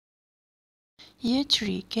Year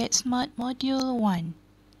 3 Get Smart Module 1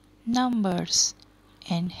 Numbers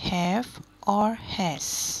and Have or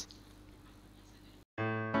Has.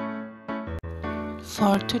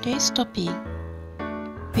 For today's topic,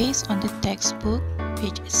 based on the textbook,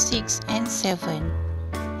 page 6 and 7.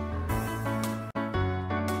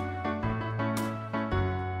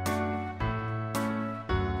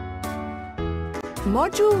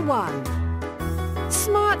 Module 1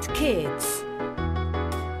 Smart Kids.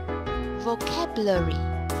 Vocabulary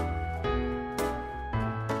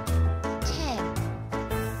 10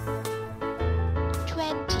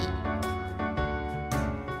 20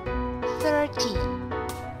 30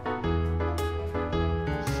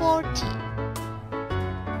 40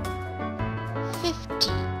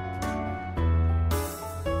 50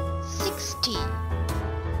 60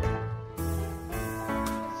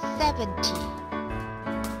 70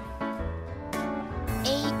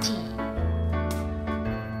 80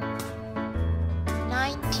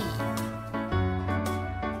 90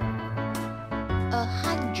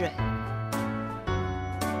 100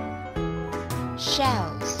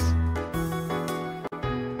 Shells.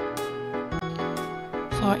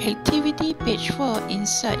 For activity page 4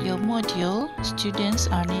 inside your module, students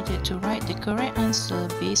are needed to write the correct answer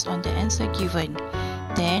based on the answer given.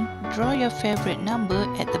 Then, draw your favorite number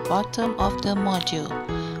at the bottom of the module.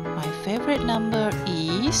 My favorite number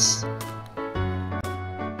is...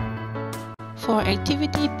 For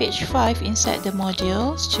activity page 5 inside the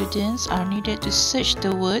module, students are needed to search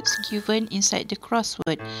the words given inside the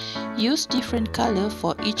crossword. Use different color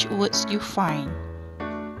for each words you find.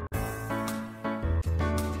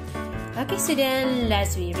 Okay, students,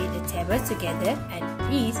 let's read the table together and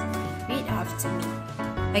please read after me.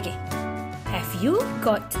 Okay, have you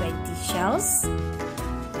got 20 shells?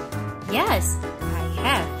 Yes, I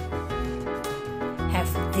have.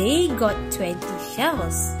 Have they got 20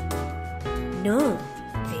 shells? No,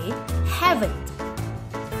 they haven't.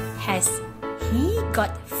 Has he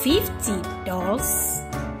got 50 dolls?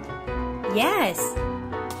 Yes,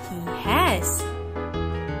 he has.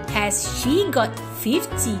 Has she got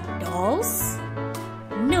 50 dolls?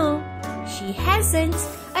 No, she hasn't.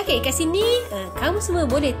 Okay, kat sini kamu semua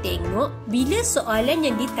boleh tengok bila soalan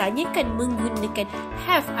yang ditanyakan menggunakan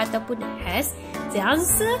have ataupun has, the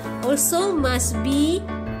answer also must be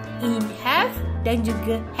in have dan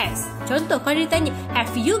juga has. Contoh, kalau ditanya, have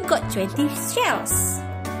you got 20 shells?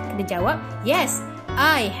 Kena jawab, yes,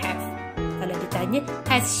 I have. Kalau ditanya,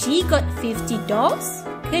 has she got 50 dolls?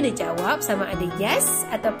 Kena jawab sama ada yes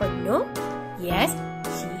ataupun no. Yes,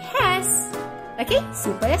 she has. Okay,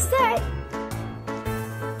 simple as that.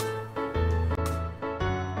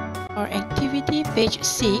 For activity page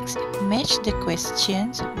 6, match the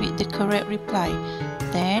questions with the correct reply.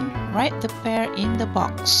 Then, write the pair in the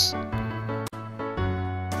box.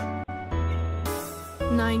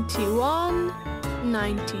 91,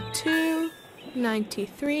 92,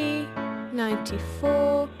 93,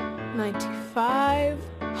 94, 95.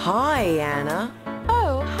 Hi, Anna.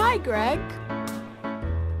 Oh, hi, Greg.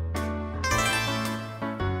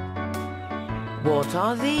 What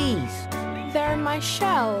are these? They're my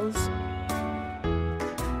shells.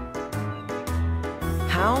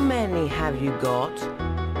 How many have you got?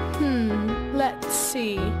 Let's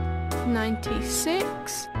see.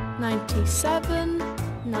 96, 97,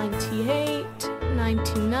 98,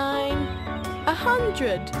 99,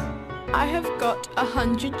 100. I have got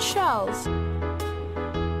 100 shells.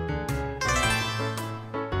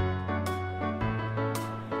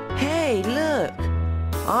 Hey, look!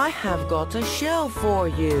 I have got a shell for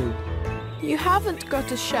you. You haven't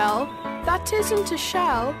got a shell. That isn't a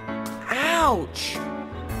shell. Ouch!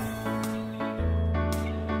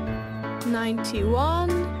 91,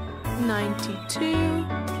 92,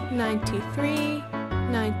 93,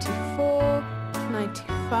 94,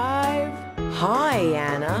 95. Hi,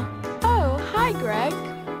 Anna. Oh, hi, Greg.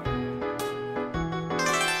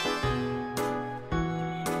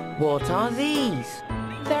 What are these?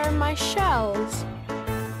 They're my shells.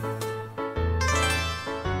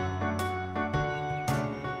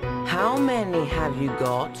 How many have you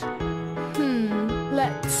got?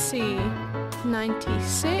 Let's see.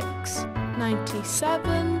 96,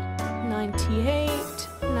 97, 98,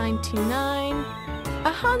 99,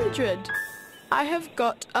 100. I have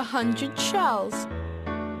got 100 shells.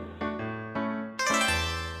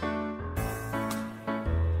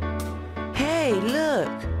 Hey, look!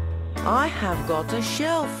 I have got a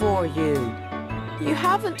shell for you. You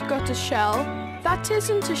haven't got a shell. That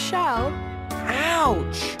isn't a shell.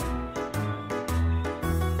 Ouch!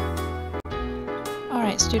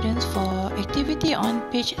 Alright students, for activity on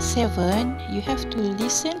page 7, you have to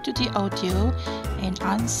listen to the audio and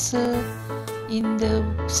answer in the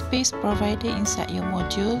space provided inside your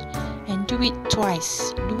module and do it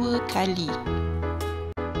twice, 2 kali.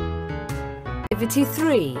 Activity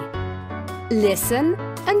 3. Listen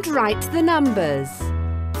and write the numbers.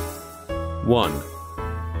 1.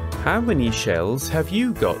 How many shells have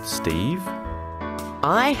you got, Steve?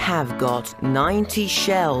 I have got 90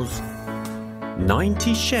 shells.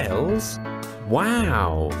 90 shells?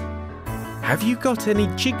 Wow! Have you got any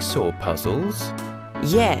jigsaw puzzles?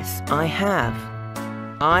 Yes, I have.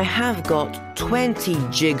 I have got 20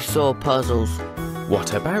 jigsaw puzzles.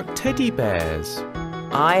 What about teddy bears?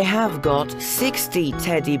 I have got 60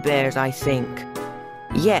 teddy bears, I think.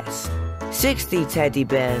 Yes, 60 teddy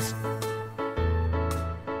bears.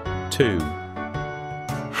 2.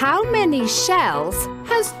 How many shells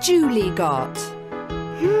has Julie got?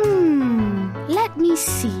 Let me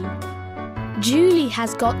see. Julie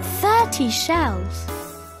has got 30 shells.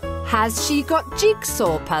 Has she got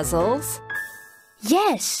jigsaw puzzles?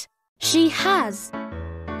 Yes, she has.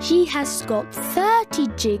 She has got 30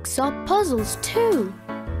 jigsaw puzzles too.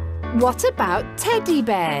 What about teddy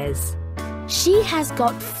bears? She has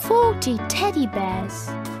got 40 teddy bears.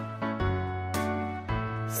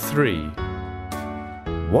 3.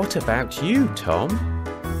 What about you, Tom?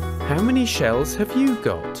 How many shells have you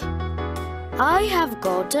got? I have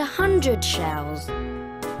got 100 shells.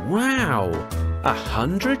 Wow!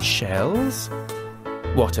 100 shells?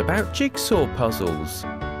 What about jigsaw puzzles?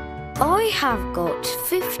 I have got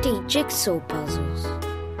 50 jigsaw puzzles.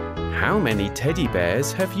 How many teddy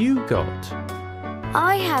bears have you got?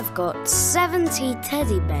 I have got 70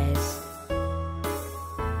 teddy bears.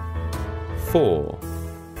 4.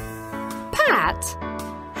 Pat,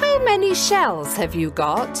 how many shells have you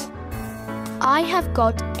got? I have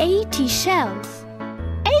got 80 shells.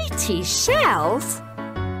 80 shells?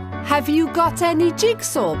 Have you got any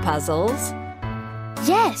jigsaw puzzles?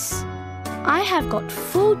 Yes, I have got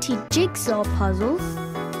 40 jigsaw puzzles.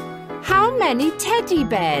 How many teddy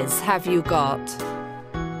bears have you got?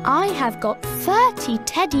 I have got 30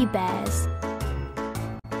 teddy bears.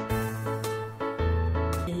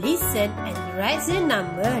 Listen and write the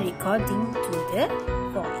number according to the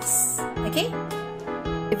voice. Okay?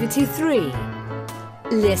 Activity 3.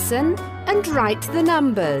 Listen and write the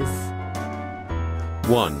numbers.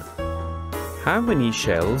 1. How many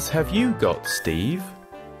shells have you got, Steve?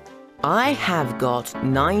 I have got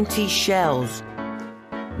 90 shells.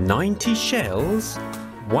 90 shells?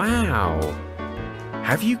 Wow!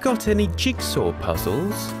 Have you got any jigsaw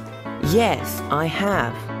puzzles? Yes, I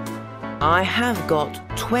have. I have got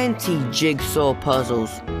 20 jigsaw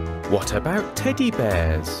puzzles. What about teddy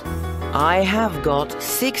bears? I have got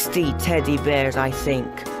 60 teddy bears, I think.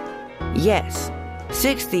 Yes,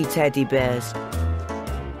 60 teddy bears.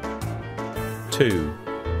 2.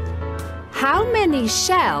 How many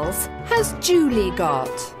shells has Julie got?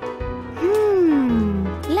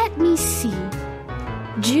 Let me see.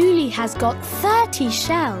 Julie has got 30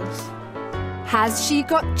 shells. Has she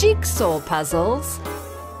got jigsaw puzzles?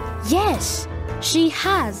 Yes, she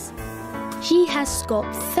has. She has got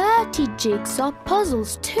 30 jigsaw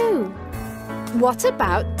puzzles too. What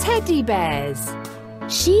about teddy bears?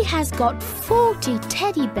 She has got 40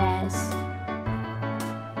 teddy bears.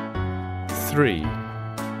 3.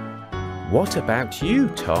 What about you,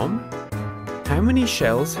 Tom? How many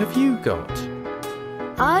shells have you got?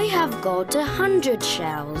 I have got 100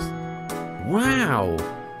 shells. Wow!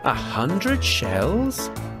 100 shells?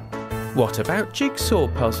 What about jigsaw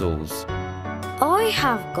puzzles? I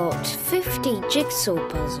have got 50 jigsaw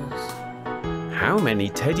puzzles. How many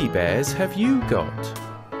teddy bears have you got?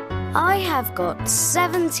 I have got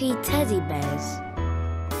 70 teddy bears.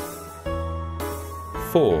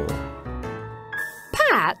 4.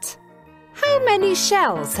 Pat, how many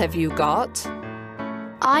shells have you got?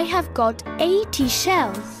 I have got 80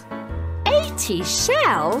 shells. 80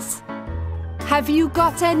 shells? Have you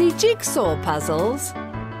got any jigsaw puzzles?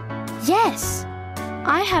 Yes,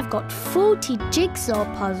 I have got 40 jigsaw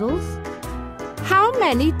puzzles. How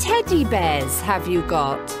many teddy bears have you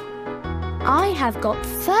got? I have got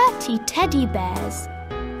 30 teddy bears.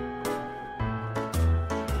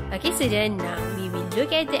 Okay, so then now we will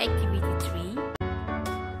look at the activity 3.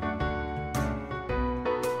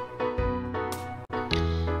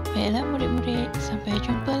 Baiklah murid-murid, sampai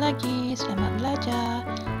jumpa lagi. Selamat belajar.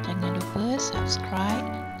 Jangan lupa subscribe,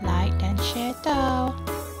 like dan share tau.